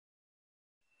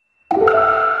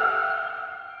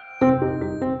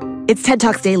It's TED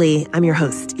Talks Daily. I'm your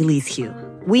host, Elise Hu.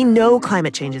 We know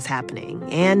climate change is happening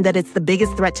and that it's the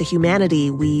biggest threat to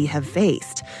humanity we have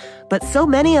faced. But so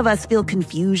many of us feel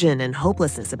confusion and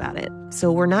hopelessness about it, so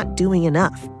we're not doing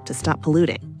enough to stop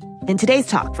polluting. In today's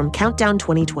talk from Countdown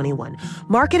 2021,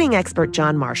 marketing expert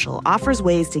John Marshall offers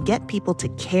ways to get people to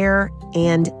care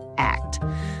and act.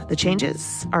 The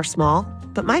changes are small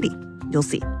but mighty. You'll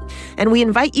see. And we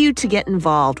invite you to get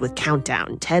involved with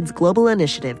Countdown, TED's global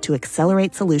initiative to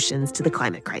accelerate solutions to the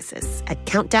climate crisis at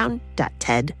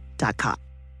countdown.ted.com.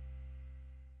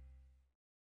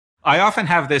 I often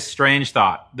have this strange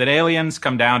thought that aliens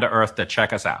come down to Earth to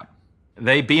check us out.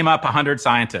 They beam up 100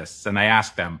 scientists and they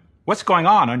ask them, "What's going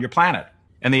on your planet?"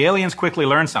 And the aliens quickly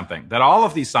learn something, that all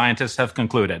of these scientists have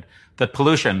concluded that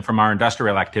pollution from our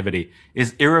industrial activity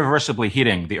is irreversibly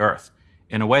heating the Earth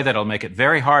in a way that'll make it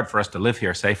very hard for us to live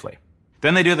here safely.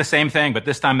 Then they do the same thing, but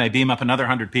this time they beam up another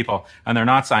 100 people, and they're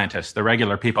not scientists, they're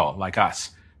regular people like us.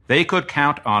 They could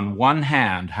count on one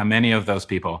hand how many of those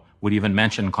people would even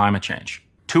mention climate change.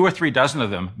 2 or 3 dozen of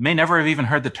them may never have even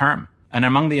heard the term. And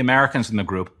among the Americans in the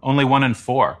group, only 1 in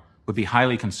 4 would be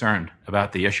highly concerned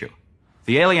about the issue.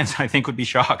 The aliens, I think, would be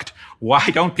shocked.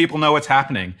 Why don't people know what's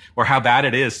happening or how bad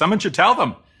it is? Someone should tell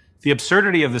them. The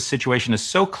absurdity of this situation is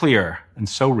so clear and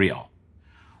so real.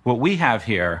 What we have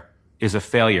here is a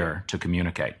failure to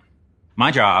communicate. My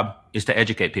job is to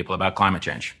educate people about climate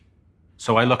change.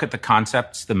 So I look at the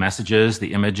concepts, the messages,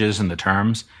 the images, and the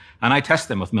terms, and I test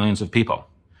them with millions of people.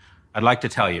 I'd like to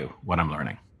tell you what I'm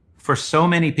learning. For so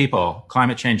many people,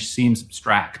 climate change seems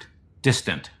abstract,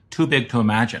 distant, too big to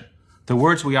imagine. The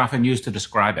words we often use to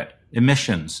describe it,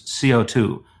 emissions,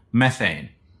 CO2, methane,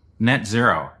 net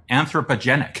zero,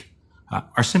 anthropogenic,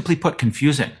 are simply put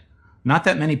confusing. Not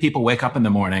that many people wake up in the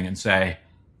morning and say,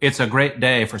 "It's a great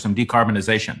day for some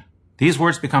decarbonization." These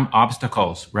words become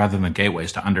obstacles rather than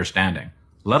gateways to understanding,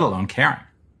 let alone caring.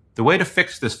 The way to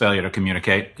fix this failure to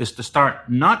communicate is to start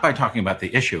not by talking about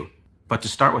the issue, but to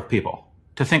start with people.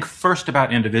 To think first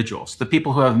about individuals, the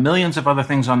people who have millions of other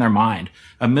things on their mind,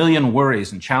 a million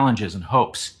worries and challenges and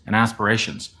hopes and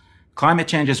aspirations. Climate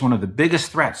change is one of the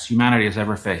biggest threats humanity has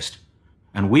ever faced.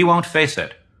 And we won't face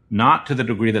it, not to the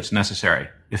degree that's necessary,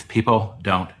 if people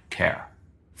don't care.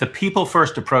 The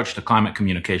people-first approach to climate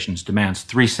communications demands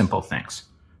 3 simple things.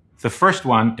 The first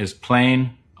one is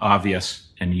plain, obvious,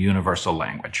 and universal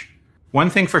language. One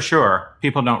thing for sure,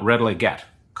 people don't readily get: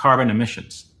 carbon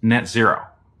emissions, net zero,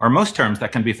 or most terms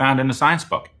that can be found in a science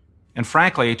book. And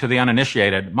frankly, to the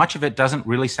uninitiated, much of it doesn't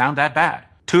really sound that bad.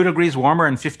 2 degrees warmer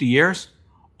in 50 years?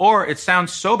 Or it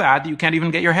sounds so bad that you can't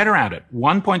even get your head around it.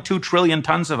 1.2 trillion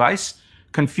tons of ice?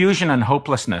 Confusion and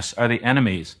hopelessness are the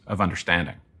enemies of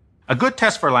understanding. A good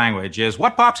test for language is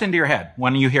what pops into your head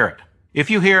when you hear it. If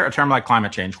you hear a term like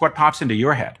climate change, what pops into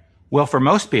your head? Well, for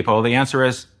most people, the answer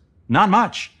is not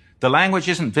much. The language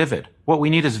isn't vivid. What we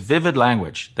need is vivid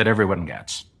language that everyone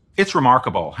gets. It's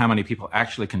remarkable how many people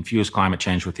actually confuse climate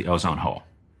change with the ozone hole.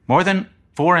 More than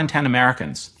 4 in 10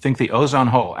 Americans think the ozone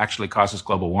hole actually causes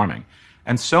global warming.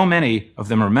 And so many of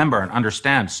them remember and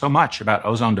understand so much about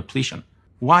ozone depletion.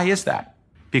 Why is that?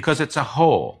 Because it's a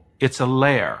hole, it's a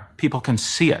layer. People can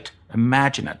see it,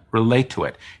 imagine it, relate to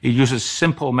it. It uses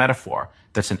simple metaphor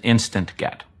that's an instant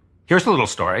get. Here's a little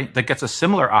story that gets a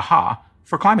similar aha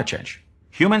for climate change.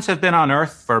 Humans have been on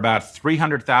Earth for about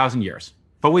 300,000 years,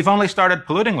 but we've only started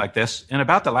polluting like this in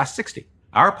about the last 60.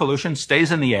 Our pollution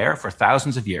stays in the air for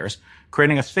thousands of years,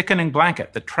 creating a thickening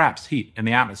blanket that traps heat in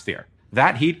the atmosphere.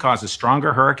 That heat causes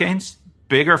stronger hurricanes,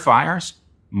 bigger fires,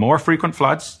 more frequent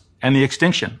floods, and the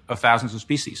extinction of thousands of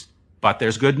species. But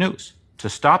there's good news. To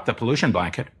stop the pollution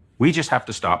blanket, we just have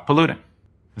to stop polluting.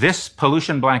 This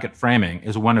pollution blanket framing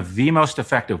is one of the most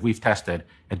effective we've tested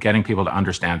at getting people to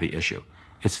understand the issue.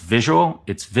 It's visual,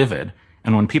 it's vivid,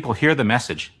 and when people hear the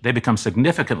message, they become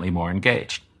significantly more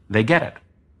engaged. They get it.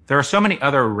 There are so many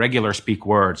other regular speak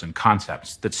words and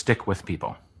concepts that stick with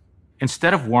people.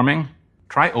 Instead of warming,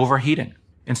 try overheating.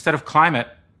 Instead of climate,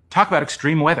 talk about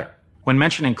extreme weather. When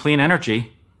mentioning clean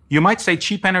energy, you might say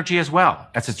cheap energy as well,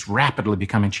 as it's rapidly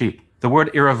becoming cheap. The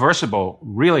word irreversible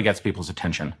really gets people's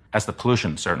attention, as the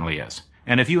pollution certainly is.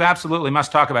 And if you absolutely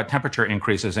must talk about temperature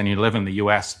increases and you live in the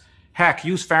US, heck,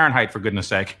 use Fahrenheit for goodness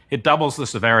sake. It doubles the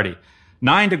severity.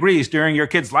 9 degrees during your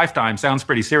kid's lifetime sounds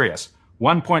pretty serious.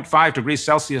 1.5 degrees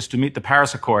Celsius to meet the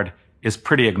Paris Accord is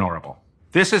pretty ignorable.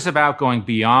 This is about going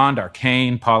beyond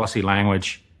arcane policy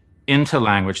language into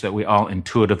language that we all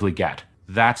intuitively get.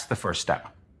 That's the first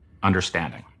step,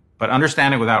 understanding. But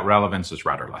understanding without relevance is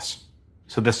rudderless.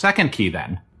 So the second key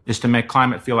then is to make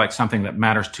climate feel like something that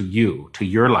matters to you, to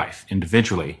your life,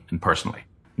 individually and personally.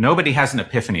 Nobody has an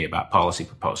epiphany about policy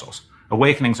proposals.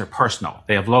 Awakenings are personal.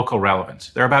 They have local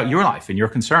relevance. They're about your life and your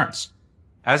concerns.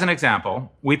 As an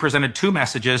example, we presented 2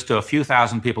 messages to a few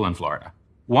thousand people in Florida.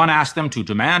 One asked them to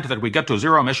demand that we get to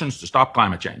zero emissions to stop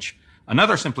climate change.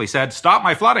 Another simply said, stop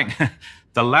my flooding.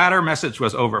 The latter message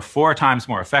was over 4 times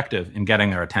more effective in getting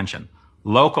their attention.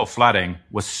 Local flooding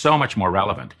was so much more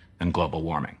relevant than global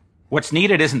warming. What's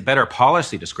needed isn't better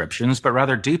policy descriptions, but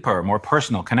rather deeper, more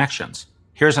personal connections.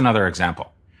 Here's another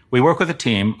example. We work with a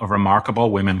team of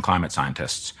remarkable women climate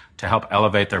scientists to help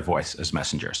elevate their voice as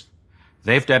messengers.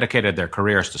 They've dedicated their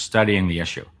careers to studying the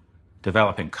issue,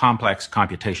 developing complex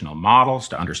computational models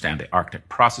to understand the Arctic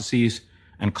processes,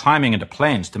 and climbing into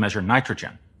planes to measure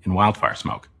nitrogen in wildfire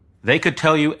smoke. They could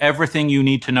tell you everything you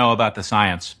need to know about the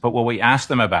science, but what we asked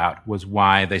them about was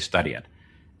why they study it.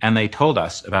 And they told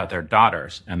us about their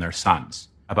daughters and their sons,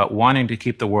 about wanting to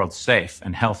keep the world safe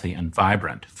and healthy and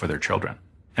vibrant for their children.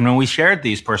 And when we shared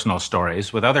these personal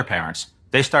stories with other parents,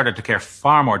 they started to care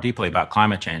far more deeply about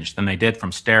climate change than they did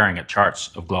from staring at charts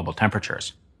of global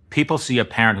temperatures. People see a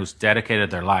parent who's dedicated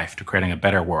their life to creating a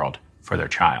better world for their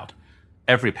child.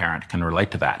 Every parent can relate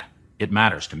to that. It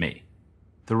matters to me.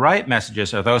 The right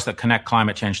messages are those that connect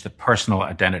climate change to personal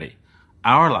identity.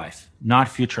 Our life, not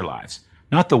future lives.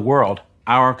 Not the world,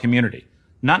 our community.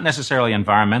 Not necessarily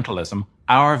environmentalism,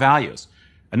 our values.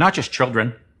 And not just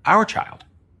children, our child.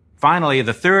 Finally,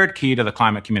 the third key to the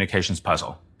climate communications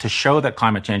puzzle, to show that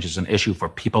climate change is an issue for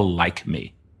people like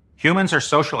me. Humans are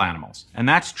social animals, and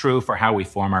that's true for how we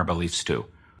form our beliefs too.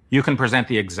 You can present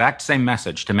the exact same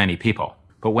message to many people,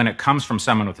 but when it comes from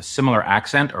someone with a similar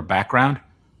accent or background,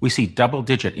 we see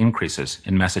double-digit increases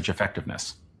in message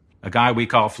effectiveness. A guy we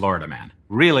call Florida Man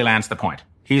really lands the point.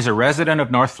 He's a resident of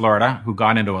North Florida who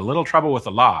got into a little trouble with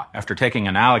the law after taking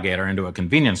an alligator into a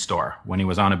convenience store when he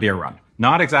was on a beer run.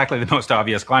 Not exactly the most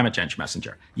obvious climate change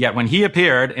messenger. Yet when he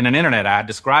appeared in an internet ad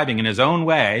describing in his own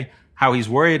way how he's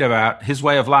worried about his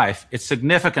way of life, it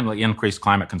significantly increased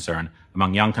climate concern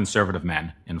among young conservative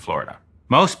men in Florida.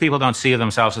 Most people don't see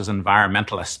themselves as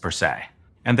environmentalists per se,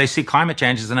 and they see climate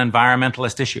change as an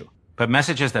environmentalist issue. But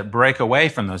messages that break away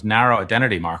from those narrow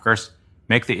identity markers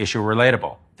make the issue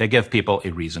relatable. They give people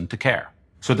a reason to care.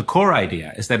 So the core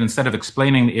idea is that instead of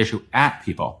explaining the issue at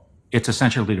people, it's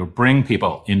essentially to bring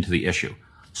people into the issue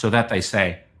so that they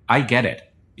say, I get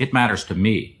it. It matters to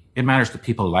me. It matters to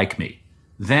people like me.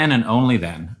 Then and only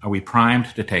then are we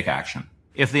primed to take action.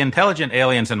 If the intelligent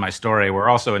aliens in my story were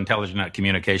also intelligent at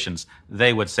communications,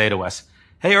 they would say to us,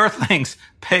 hey, Earthlings,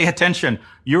 pay attention.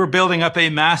 You're building up a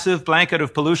massive blanket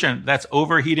of pollution that's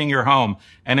overheating your home,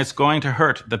 and it's going to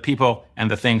hurt the people and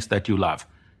the things that you love.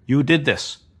 You did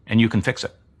this, and you can fix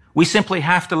it. We simply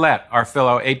have to let our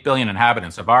fellow 8 billion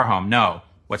inhabitants of our home know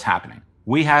what's happening.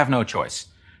 We have no choice.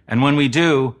 And when we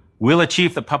do, we'll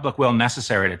achieve the public will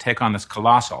necessary to take on this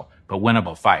colossal but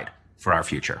winnable fight for our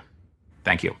future.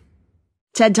 Thank you.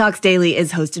 TED Talks Daily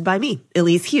is hosted by me,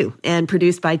 Elise Hu, and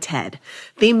produced by TED.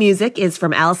 Theme music is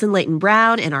from Allison Leighton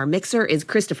Brown, and our mixer is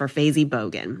Christopher Fazy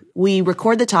Bogan. We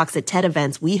record the talks at TED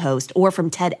events we host or from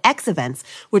TEDx events,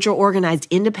 which are organized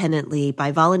independently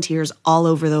by volunteers all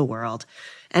over the world.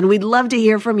 And we'd love to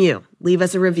hear from you. Leave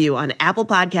us a review on Apple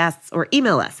Podcasts or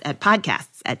email us at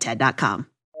podcasts@ted.com.